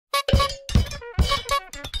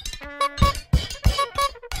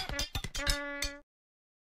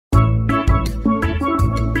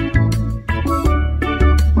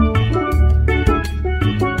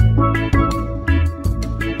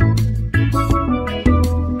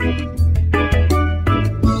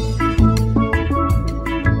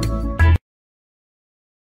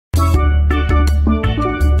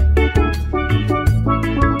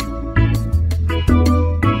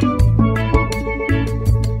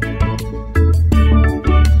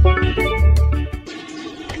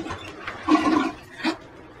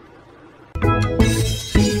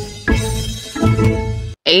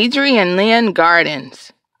ADRIENNE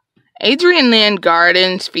Gardens. ADRIENNE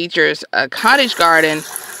Gardens features a cottage garden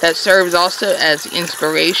that serves also as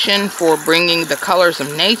inspiration for bringing the colors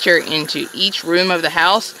of nature into each room of the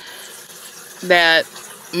house that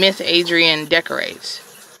Miss Adrienne decorates.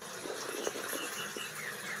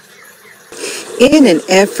 In an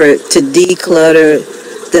effort to declutter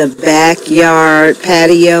the backyard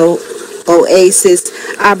patio oasis,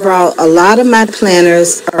 I brought a lot of my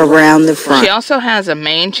planters around the front. She also has a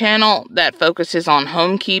main channel that focuses on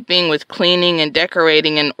homekeeping with cleaning and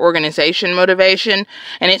decorating and organization motivation,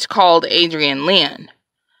 and it's called ADRIENNE.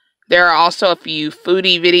 There are also a few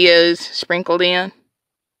foodie videos sprinkled in.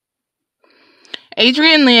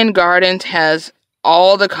 ADRIENNE Gardens has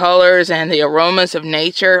all the colors and the aromas of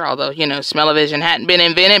nature, although, you know, smell-o-vision hadn't been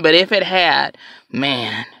invented, but if it had,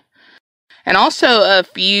 man. And also a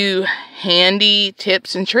few handy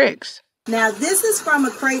tips and tricks. Now, this is from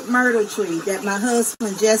a crepe myrtle tree that my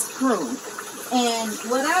husband just pruned. And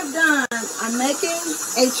what I've done, I'm making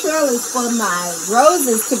a trellis for my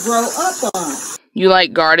roses to grow up on. You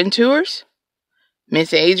like garden tours?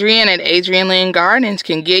 Miss Adrienne at ADRIENNE Gardens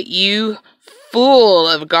can get you full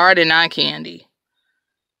of garden eye candy.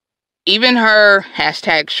 Even her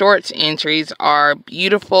 #shorts entries are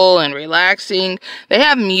beautiful and relaxing. They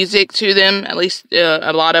have music to them, at least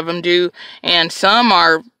a lot of them do, and some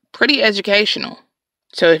are pretty educational.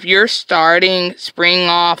 So if you're starting spring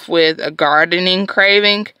off with a gardening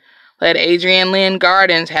craving, let ADRIENNE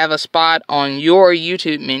Gardens have a spot on your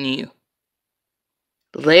YouTube menu.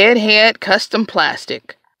 Ledhead Custom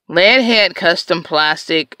Plastic. Ledhead Custom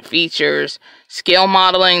Plastic features scale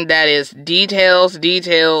modeling that is details,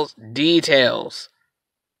 details, details.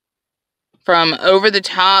 From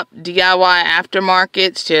over-the-top DIY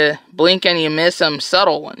aftermarkets to blink and you miss some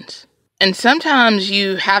subtle ones. And sometimes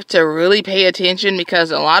you have to really pay attention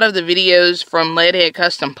because a lot of the videos from Ledhead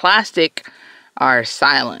Custom Plastic are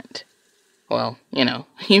silent. Well, you know,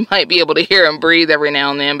 you might be able to hear him breathe every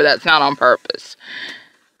now and then, but that's not on purpose.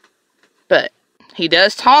 But he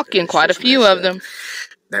does talk in quite a few of them.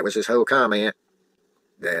 That was his whole comment,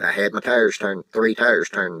 that I had my three tires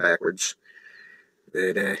turned backwards.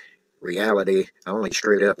 But reality, I only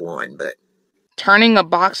screwed up one, but... Turning a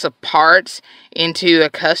box of parts into a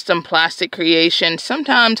custom plastic creation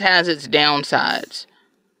sometimes has its downsides.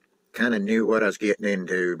 Kind of knew what I was getting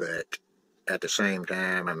into, but at the same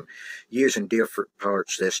time, I'm using different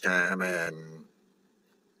parts this time, and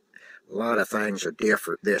a lot of things are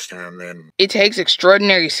different this time than... It takes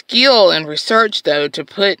extraordinary skill and research, though, to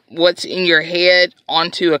put what's in your head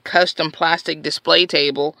onto a custom plastic display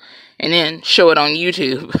table and then show it on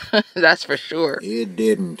YouTube. That's for sure. It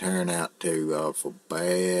didn't turn out too awful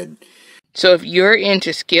bad. So if you're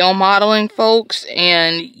into scale modeling, folks,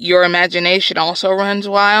 and your imagination also runs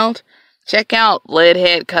wild, check out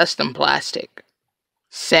Ledhead Custom Plastic.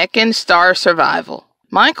 Second Star Survival.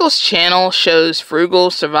 Michael's channel shows frugal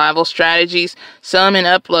survival strategies, some in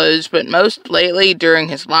uploads, but most lately during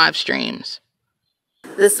his live streams.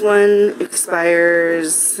 This one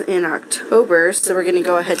expires in October, so we're going to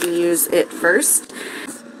go ahead and use it first.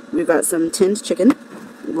 We've got some tinned chicken.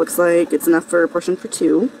 It looks like it's enough for a portion for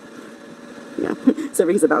 2. Yeah,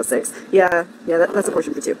 serving's about 6. Yeah, that's a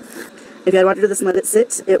portion for 2. If you had wanted to do this and let it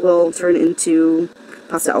sit, it will turn into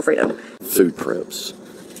pasta Alfredo. Food preps.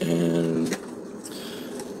 And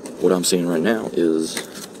what I'm seeing right now is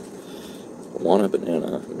Iguana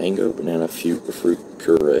banana, mango banana fruit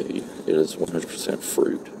puree. It is 100%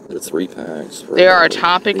 fruit. There's 3 packs. There are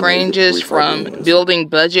topic ranges from building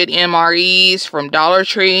budget MREs from Dollar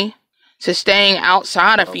Tree to staying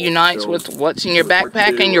outside a few nights with what's in your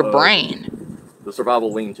backpack and your brain. The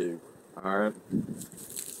survival lean-to. Alright.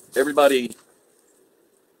 Everybody,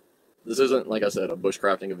 this isn't, like I said, a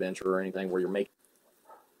bushcrafting adventure or anything where you're making...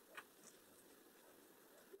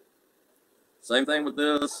 Same thing with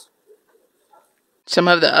this. Some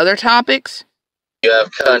of the other topics? You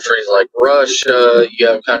have countries like Russia, you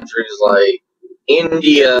have countries like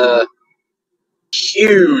India,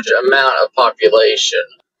 huge amount of population.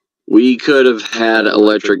 We could have had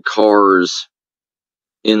electric cars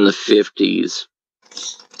in the 50s.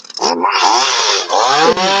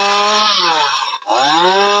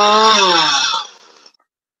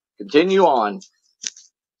 Continue on.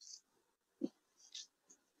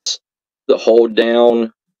 The hold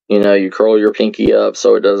down, you know, you curl your pinky up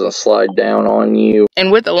so it doesn't slide down on you. And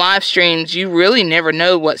with the live streams, you really never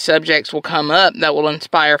know what subjects will come up that will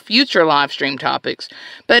inspire future live stream topics.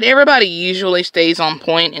 But everybody usually stays on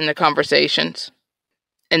point in the conversations.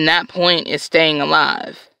 And that point is staying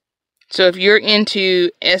alive. So if you're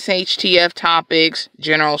into SHTF topics,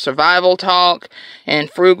 general survival talk,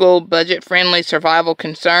 and frugal, budget-friendly survival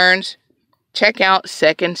concerns, check out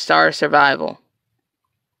Second Star Survival.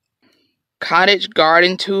 Cottage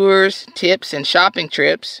garden tours, tips, and shopping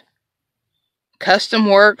trips. Custom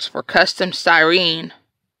works for custom styrene.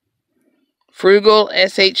 Frugal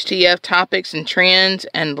SHTF topics and trends,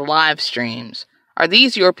 and live streams. Are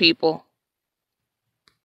these your people?